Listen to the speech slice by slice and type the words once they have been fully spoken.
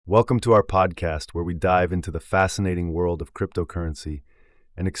Welcome to our podcast where we dive into the fascinating world of cryptocurrency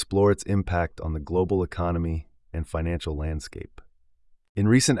and explore its impact on the global economy and financial landscape. In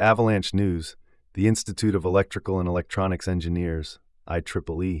recent Avalanche news, the Institute of Electrical and Electronics Engineers,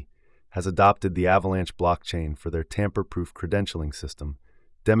 IEEE, has adopted the Avalanche blockchain for their tamper-proof credentialing system,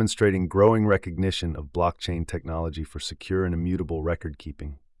 demonstrating growing recognition of blockchain technology for secure and immutable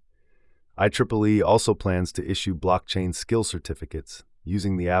record-keeping. IEEE also plans to issue blockchain skill certificates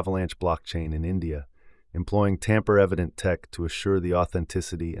using the Avalanche blockchain in India, employing tamper-evident tech to assure the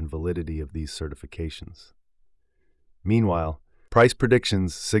authenticity and validity of these certifications. Meanwhile, price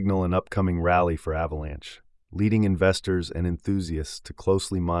predictions signal an upcoming rally for Avalanche, leading investors and enthusiasts to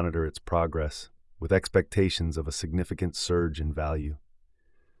closely monitor its progress with expectations of a significant surge in value.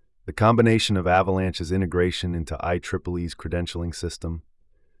 The combination of Avalanche's integration into IEEE's credentialing system,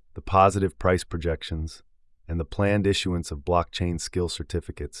 the positive price projections, and the planned issuance of blockchain skill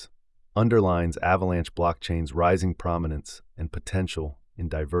certificates underlines Avalanche blockchain's rising prominence and potential in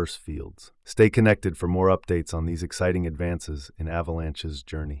diverse fields. Stay connected for more updates on these exciting advances in Avalanche's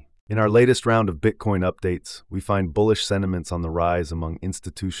journey. In our latest round of Bitcoin updates, we find bullish sentiments on the rise among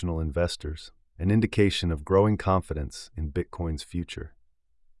institutional investors, an indication of growing confidence in Bitcoin's future.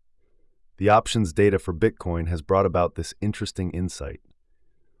 The options data for Bitcoin has brought about this interesting insight.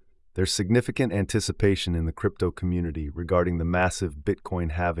 There's significant anticipation in the crypto community regarding the massive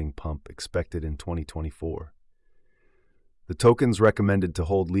Bitcoin halving pump expected in 2024. The tokens recommended to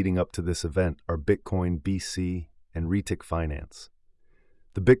hold leading up to this event are Bitcoin, BC, and Retic Finance.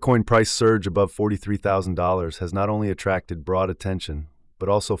 The Bitcoin price surge above $43,000 has not only attracted broad attention, but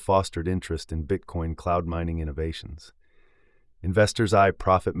also fostered interest in Bitcoin cloud mining innovations. Investors eye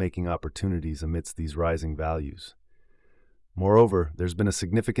profit-making opportunities amidst these rising values. Moreover, there's been a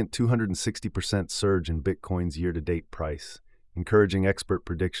significant 260% surge in Bitcoin's year-to-date price, encouraging expert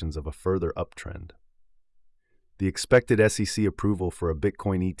predictions of a further uptrend. The expected SEC approval for a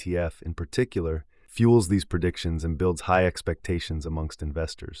Bitcoin ETF in particular fuels these predictions and builds high expectations amongst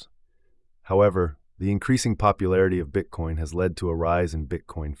investors. However, the increasing popularity of Bitcoin has led to a rise in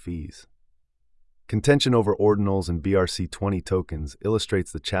Bitcoin fees. Contention over ordinals and BRC20 tokens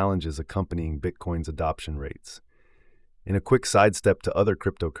illustrates the challenges accompanying Bitcoin's adoption rates. In a quick sidestep to other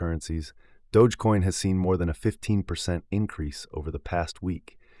cryptocurrencies, Dogecoin has seen more than a 15% increase over the past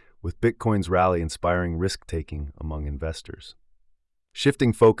week, with Bitcoin's rally inspiring risk-taking among investors.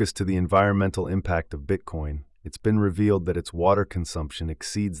 Shifting focus to the environmental impact of Bitcoin, it's been revealed that its water consumption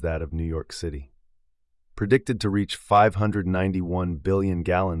exceeds that of New York City. Predicted to reach 591 billion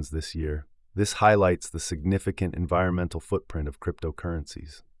gallons this year, this highlights the significant environmental footprint of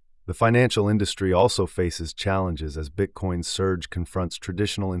cryptocurrencies. The financial industry also faces challenges as Bitcoin's surge confronts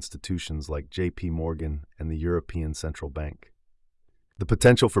traditional institutions like JP Morgan and the European Central Bank. The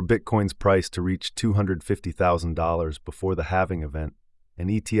potential for Bitcoin's price to reach $250,000 before the halving event and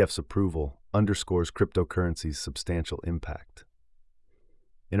ETF's approval underscores cryptocurrency's substantial impact.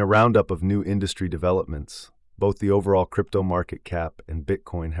 In a roundup of new industry developments, both the overall crypto market cap and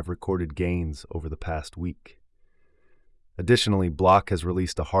Bitcoin have recorded gains over the past week. Additionally, Block has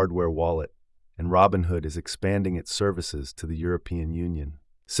released a hardware wallet, and Robinhood is expanding its services to the European Union,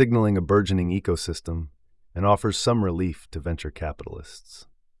 signaling a burgeoning ecosystem and offers some relief to venture capitalists.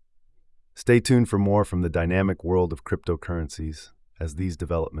 Stay tuned for more from the dynamic world of cryptocurrencies as these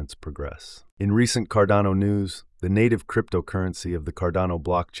developments progress. In recent Cardano news, the native cryptocurrency of the Cardano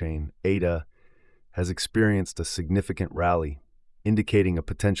blockchain, ADA, has experienced a significant rally, indicating a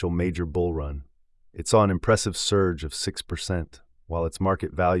potential major bull run. It saw an impressive surge of 6%, while its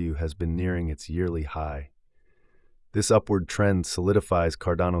market value has been nearing its yearly high. This upward trend solidifies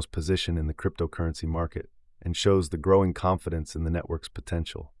Cardano's position in the cryptocurrency market and shows the growing confidence in the network's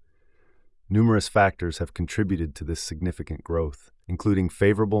potential. Numerous factors have contributed to this significant growth, including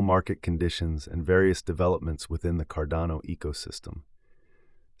favorable market conditions and various developments within the Cardano ecosystem.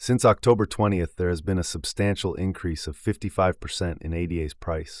 Since October 20th, there has been a substantial increase of 55% in ADA's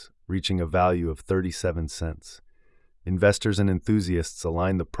price, reaching a value of 37 cents. Investors and enthusiasts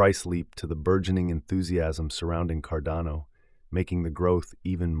align the price leap to the burgeoning enthusiasm surrounding Cardano, making the growth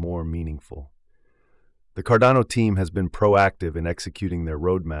even more meaningful. The Cardano team has been proactive in executing their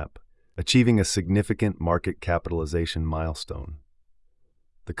roadmap, achieving a significant market capitalization milestone.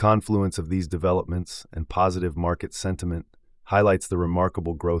 The confluence of these developments and positive market sentiment highlights the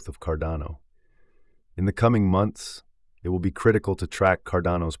remarkable growth of Cardano. In the coming months, it will be critical to track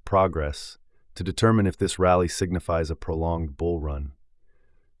Cardano's progress to determine if this rally signifies a prolonged bull run.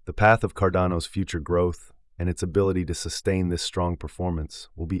 The path of Cardano's future growth and its ability to sustain this strong performance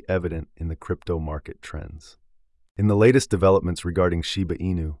will be evident in the crypto market trends. In the latest developments regarding Shiba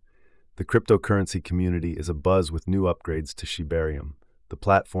Inu, The cryptocurrency community is abuzz with new upgrades to Shibarium, the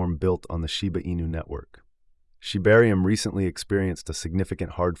platform built on the Shiba Inu network. Shibarium recently experienced a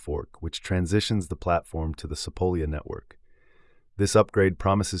significant hard fork, which transitions the platform to the Sepolia network. This upgrade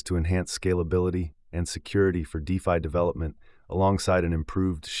promises to enhance scalability and security for DeFi development alongside an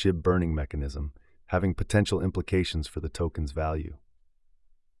improved SHIB burning mechanism, having potential implications for the token's value.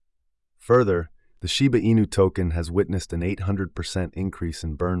 Further, the Shiba Inu token has witnessed an 800% increase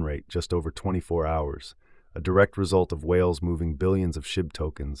in burn rate just over 24 hours, a direct result of whales moving billions of SHIB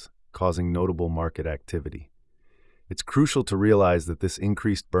tokens, causing notable market activity. It's crucial to realize that this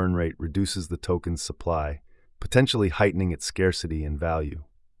increased burn rate reduces the token's supply, potentially heightening its scarcity and value.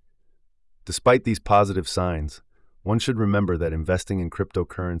 Despite these positive signs, one should remember that investing in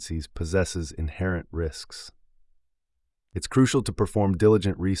cryptocurrencies possesses inherent risks. It's crucial to perform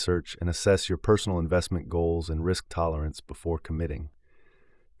diligent research and assess your personal investment goals and risk tolerance before committing.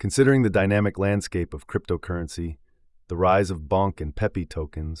 Considering the dynamic landscape of cryptocurrency, the rise of Bonk and Pepe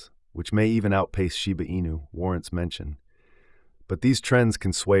tokens, which may even outpace Shiba Inu, warrants mention. But these trends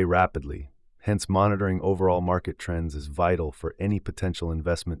can sway rapidly, hence monitoring overall market trends is vital for any potential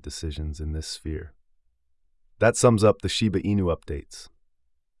investment decisions in this sphere. That sums up the Shiba Inu updates.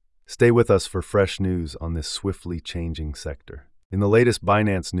 Stay with us for fresh news on this swiftly changing sector. In the latest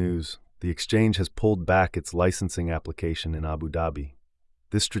Binance news, the exchange has pulled back its licensing application in Abu Dhabi.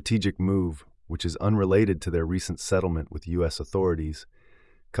 This strategic move, which is unrelated to their recent settlement with U.S. authorities,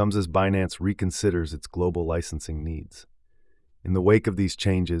 comes as Binance reconsiders its global licensing needs. In the wake of these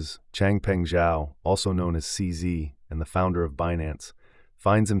changes, Changpeng Zhao, also known as CZ and the founder of Binance,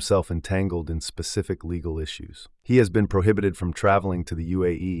 finds himself entangled in specific legal issues. He has been prohibited from traveling to the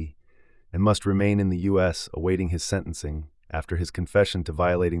UAE and must remain in the U.S. awaiting his sentencing after his confession to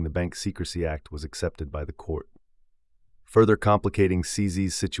violating the Bank Secrecy Act was accepted by the court. Further complicating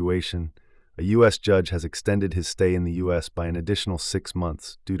CZ's situation, a U.S. judge has extended his stay in the U.S. by an additional 6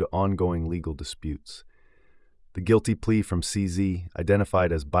 months due to ongoing legal disputes. The guilty plea from CZ,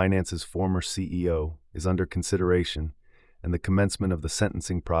 identified as Binance's former CEO, is under consideration, and the commencement of the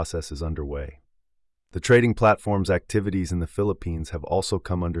sentencing process is underway. The trading platform's activities in the Philippines have also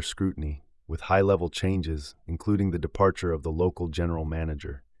come under scrutiny, with high-level changes, including the departure of the local general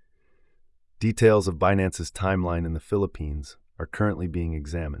manager. Details of Binance's timeline in the Philippines are currently being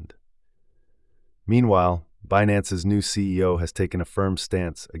examined. Meanwhile, Binance's new CEO has taken a firm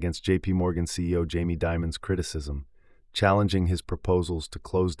stance against JP Morgan CEO Jamie Dimon's criticism, challenging his proposals to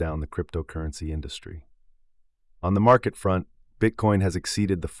close down the cryptocurrency industry. On the market front, Bitcoin has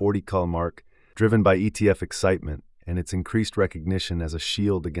exceeded the 40K mark, driven by ETF excitement and its increased recognition as a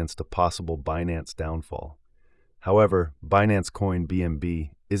shield against a possible Binance downfall. However, Binance Coin BNB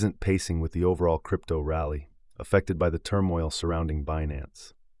isn't pacing with the overall crypto rally, affected by the turmoil surrounding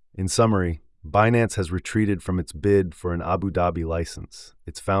Binance. In summary, Binance has retreated from its bid for an Abu Dhabi license.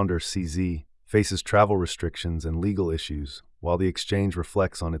 Its founder, CZ, faces travel restrictions and legal issues, while the exchange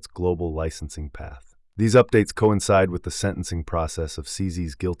reflects on its global licensing path. These updates coincide with the sentencing process of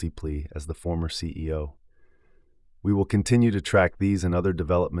CZ's guilty plea as the former CEO. We will continue to track these and other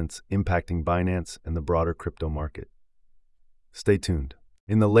developments impacting Binance and the broader crypto market. Stay tuned.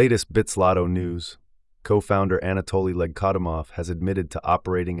 In the latest Bitzlato news, co-founder Anatoly Legkodimov has admitted to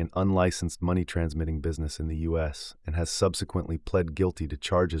operating an unlicensed money-transmitting business in the U.S. and has subsequently pled guilty to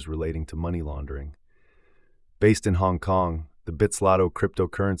charges relating to money laundering. Based in Hong Kong, the Bitzlato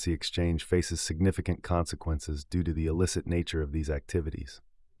cryptocurrency exchange faces significant consequences due to the illicit nature of these activities.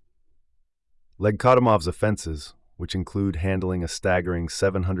 Legkodimov's offenses, which include handling a staggering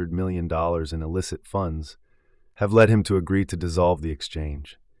 $700 million in illicit funds, have led him to agree to dissolve the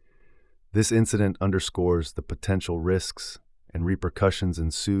exchange. This incident underscores the potential risks and repercussions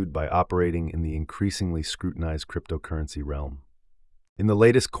ensued by operating in the increasingly scrutinized cryptocurrency realm. In the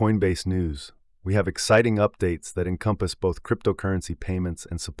latest Coinbase news, we have exciting updates that encompass both cryptocurrency payments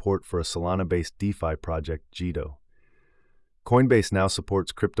and support for a Solana-based DeFi project, Jito. Coinbase now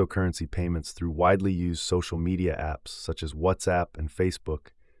supports cryptocurrency payments through widely used social media apps such as WhatsApp and Facebook,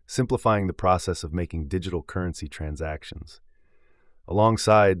 simplifying the process of making digital currency transactions.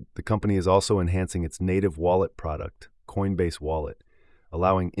 Alongside, the company is also enhancing its native wallet product, Coinbase Wallet,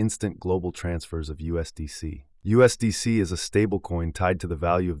 allowing instant global transfers of USDC. USDC is a stablecoin tied to the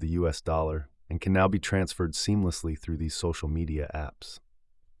value of the US dollar and can now be transferred seamlessly through these social media apps.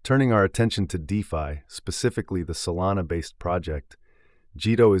 Turning our attention to DeFi, specifically the Solana-based project,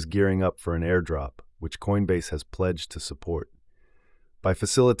 Jito is gearing up for an airdrop, which Coinbase has pledged to support. By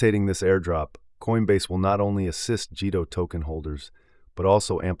facilitating this airdrop, Coinbase will not only assist Jito token holders, but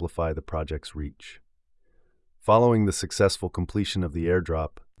also amplify the project's reach. Following the successful completion of the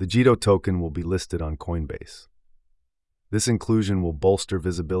airdrop, The Jito token will be listed on Coinbase. This inclusion will bolster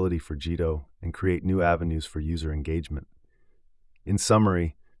visibility for Jito and create new avenues for user engagement. In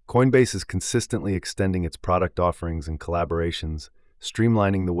summary, Coinbase is consistently extending its product offerings and collaborations,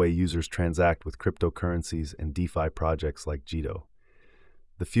 streamlining the way users transact with cryptocurrencies and DeFi projects like Jito.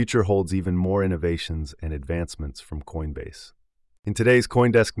 The future holds even more innovations and advancements from Coinbase. In today's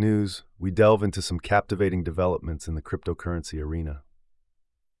CoinDesk news, we delve into some captivating developments in the cryptocurrency arena.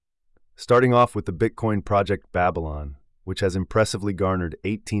 Starting off with the Bitcoin project Babylon, which has impressively garnered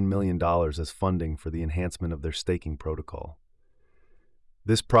 $18 million as funding for the enhancement of their staking protocol.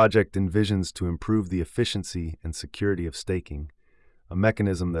 This project envisions to improve the efficiency and security of staking, a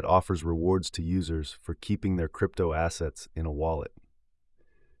mechanism that offers rewards to users for keeping their crypto assets in a wallet.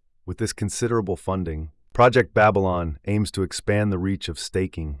 With this considerable funding, Project Babylon aims to expand the reach of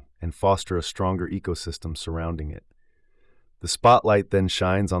staking and foster a stronger ecosystem surrounding it. The spotlight then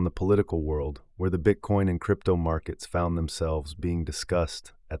shines on the political world, where the Bitcoin and crypto markets found themselves being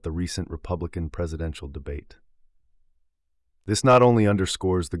discussed at the recent Republican presidential debate. This not only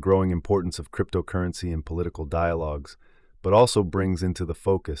underscores the growing importance of cryptocurrency in political dialogues, but also brings into the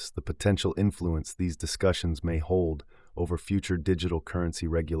focus the potential influence these discussions may hold over future digital currency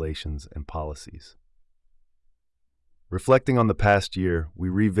regulations and policies. Reflecting on the past year, we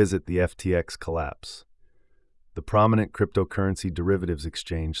revisit the FTX collapse. The prominent cryptocurrency derivatives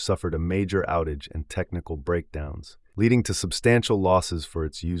exchange suffered a major outage and technical breakdowns, leading to substantial losses for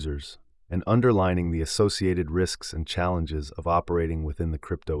its users and underlining the associated risks and challenges of operating within the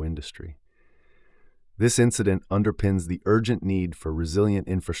crypto industry. This incident underpins the urgent need for resilient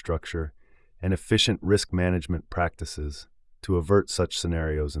infrastructure and efficient risk management practices to avert such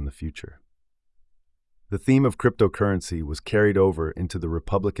scenarios in the future. The theme of cryptocurrency was carried over into the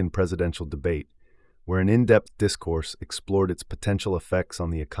Republican presidential debate, where an in-depth discourse explored its potential effects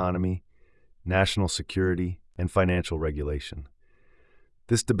on the economy, national security, and financial regulation.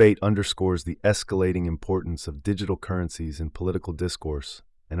 This debate underscores the escalating importance of digital currencies in political discourse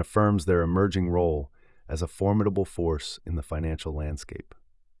and affirms their emerging role as a formidable force in the financial landscape.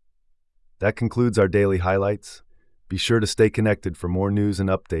 That concludes our daily highlights. Be sure to stay connected for more news and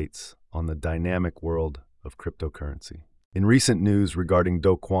updates on the dynamic world of cryptocurrency. In recent news regarding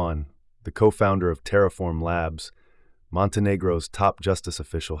Do Kwon, the co-founder of Terraform Labs, Montenegro's top justice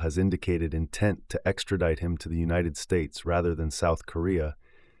official has indicated intent to extradite him to the United States rather than South Korea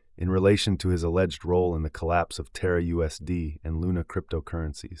in relation to his alleged role in the collapse of Terra USD and Luna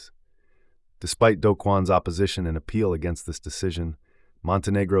cryptocurrencies. Despite Do Kwon's opposition and appeal against this decision,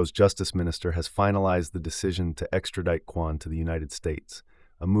 Montenegro's justice minister has finalized the decision to extradite Kwon to the United States,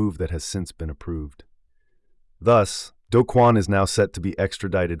 a move that has since been approved. Thus, Do Kwon is now set to be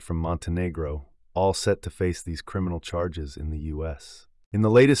extradited from Montenegro, all set to face these criminal charges in the U.S. In the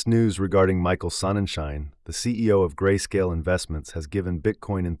latest news regarding Michael Sonnenschein, the CEO of Grayscale Investments has given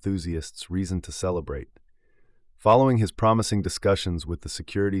Bitcoin enthusiasts reason to celebrate. Following his promising discussions with the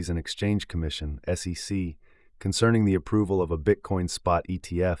Securities and Exchange Commission, SEC, concerning the approval of a Bitcoin spot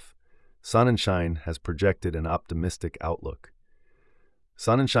ETF, Sonnenschein has projected an optimistic outlook.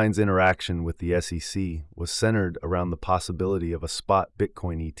 Sonnenschein's interaction with the SEC was centered around the possibility of a spot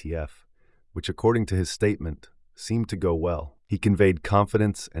Bitcoin ETF, which, according to his statement, seemed to go well. He conveyed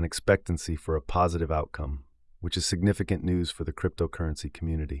confidence and expectancy for a positive outcome, which is significant news for the cryptocurrency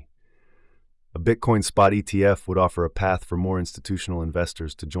community. A Bitcoin spot ETF would offer a path for more institutional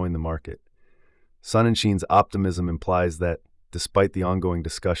investors to join the market. Sonnenschein's optimism implies that, despite the ongoing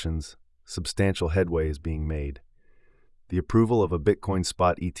discussions, substantial headway is being made. The approval of a Bitcoin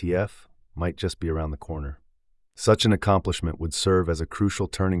spot ETF might just be around the corner. Such an accomplishment would serve as a crucial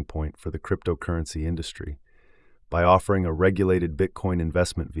turning point for the cryptocurrency industry by offering a regulated Bitcoin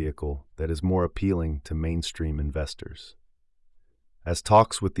investment vehicle that is more appealing to mainstream investors. As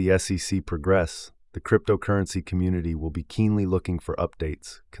talks with the SEC progress, the cryptocurrency community will be keenly looking for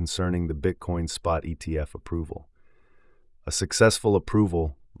updates concerning the Bitcoin spot ETF approval. A successful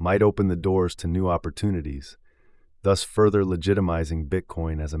approval might open the doors to new opportunities, thus further legitimizing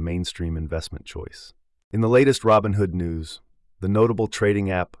Bitcoin as a mainstream investment choice. In the latest Robinhood news, the notable trading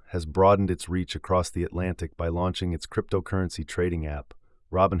app has broadened its reach across the Atlantic by launching its cryptocurrency trading app,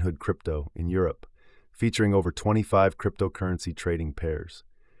 Robinhood Crypto, in Europe, featuring over 25 cryptocurrency trading pairs.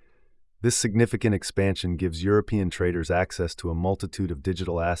 This significant expansion gives European traders access to a multitude of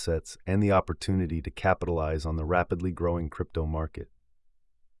digital assets and the opportunity to capitalize on the rapidly growing crypto market.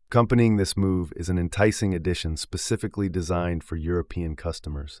 Accompanying this move is an enticing addition specifically designed for European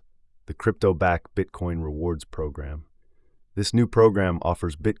customers, the Crypto-backed Bitcoin Rewards program. This new program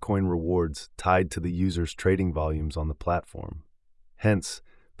offers Bitcoin rewards tied to the user's trading volumes on the platform. Hence,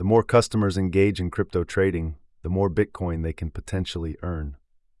 The more customers engage in crypto trading, the more Bitcoin they can potentially earn.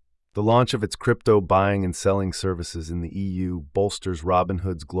 The launch of its crypto buying and selling services in the EU bolsters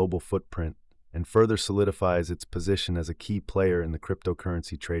Robinhood's global footprint and further solidifies its position as a key player in the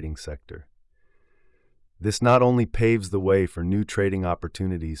cryptocurrency trading sector. This not only paves the way for new trading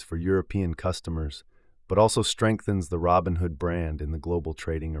opportunities for European customers, but also strengthens the Robinhood brand in the global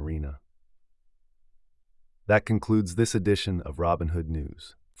trading arena. That concludes this edition of Robinhood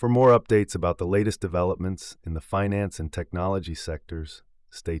News. For more updates about the latest developments in the finance and technology sectors,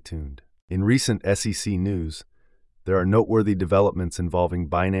 stay tuned. In recent SEC news, there are noteworthy developments involving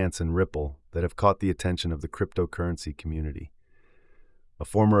Binance and Ripple that have caught the attention of the cryptocurrency community. A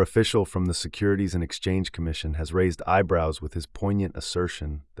former official from the Securities and Exchange Commission has raised eyebrows with his poignant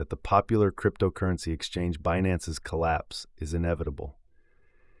assertion that the popular cryptocurrency exchange Binance's collapse is inevitable.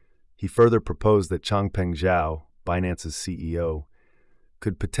 He further proposed that Changpeng Zhao, Binance's CEO,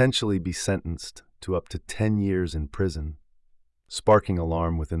 could potentially be sentenced to up to 10 years in prison, sparking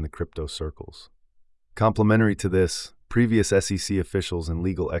alarm within the crypto circles. Complementary to this, previous SEC officials and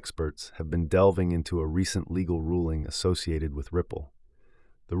legal experts have been delving into a recent legal ruling associated with Ripple.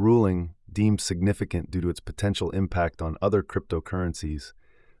 The ruling, deemed significant due to its potential impact on other cryptocurrencies,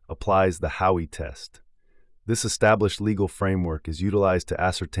 applies the Howey test. This established legal framework is utilized to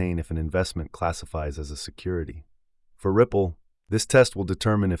ascertain if an investment classifies as a security. For Ripple, this test will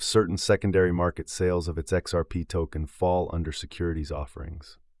determine if certain secondary market sales of its XRP token fall under securities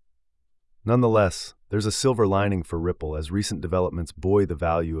offerings. Nonetheless, there's a silver lining for Ripple as recent developments buoy the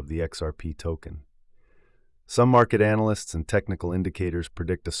value of the XRP token. Some market analysts and technical indicators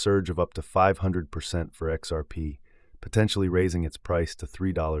predict a surge of up to 500% for XRP, potentially raising its price to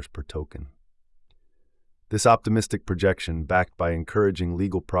 $3 per token. This optimistic projection, backed by encouraging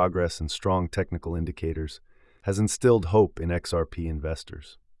legal progress and strong technical indicators, has instilled hope in XRP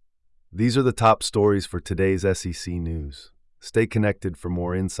investors. These are the top stories for today's SEC news. Stay connected for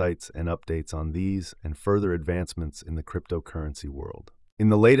more insights and updates on these and further advancements in the cryptocurrency world. In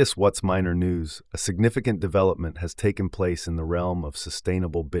the latest What's Miner news, a significant development has taken place in the realm of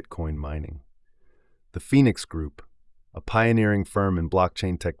sustainable Bitcoin mining. The Phoenix Group, a pioneering firm in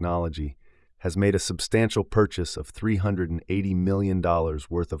blockchain technology, has made a substantial purchase of $380 million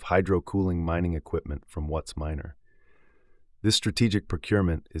worth of hydro-cooling mining equipment from What's Miner. This strategic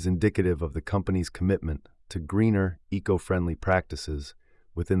procurement is indicative of the company's commitment to greener, eco-friendly practices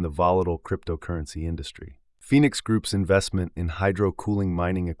within the volatile cryptocurrency industry. Phoenix Group's investment in hydro-cooling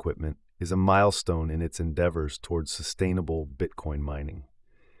mining equipment is a milestone in its endeavors towards sustainable Bitcoin mining.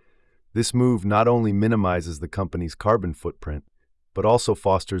 This move not only minimizes the company's carbon footprint, but also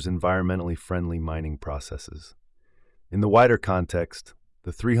fosters environmentally friendly mining processes. In the wider context,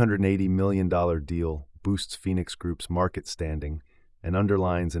 the $380 million deal boosts Phoenix Group's market standing and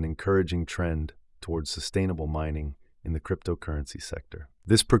underlines an encouraging trend towards sustainable mining in the cryptocurrency sector.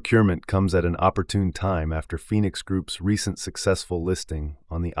 This procurement comes at an opportune time after Phoenix Group's recent successful listing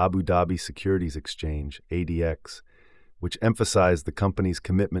on the Abu Dhabi Securities Exchange, ADX, which emphasized the company's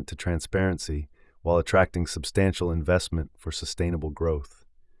commitment to transparency while attracting substantial investment for sustainable growth.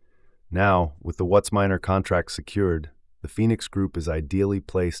 Now, with the What's Miner contract secured, the Phoenix Group is ideally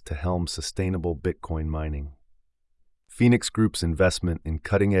placed to helm sustainable Bitcoin mining. Phoenix Group's investment in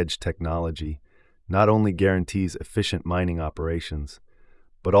cutting-edge technology not only guarantees efficient mining operations,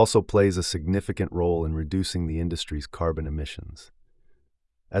 but also plays a significant role in reducing the industry's carbon emissions.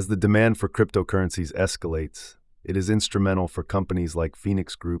 As the demand for cryptocurrencies escalates, it is instrumental for companies like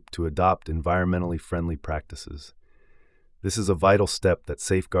Phoenix Group to adopt environmentally friendly practices. This is a vital step that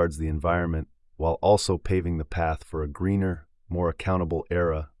safeguards the environment while also paving the path for a greener, more accountable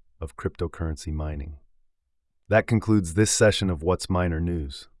era of cryptocurrency mining. That concludes this session of What's Miner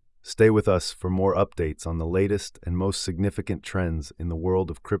News. Stay with us for more updates on the latest and most significant trends in the world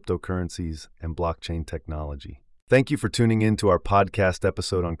of cryptocurrencies and blockchain technology. Thank you for tuning in to our podcast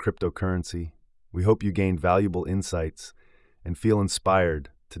episode on cryptocurrency. We hope you gained valuable insights and feel inspired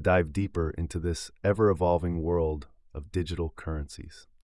to dive deeper into this ever-evolving world of digital currencies.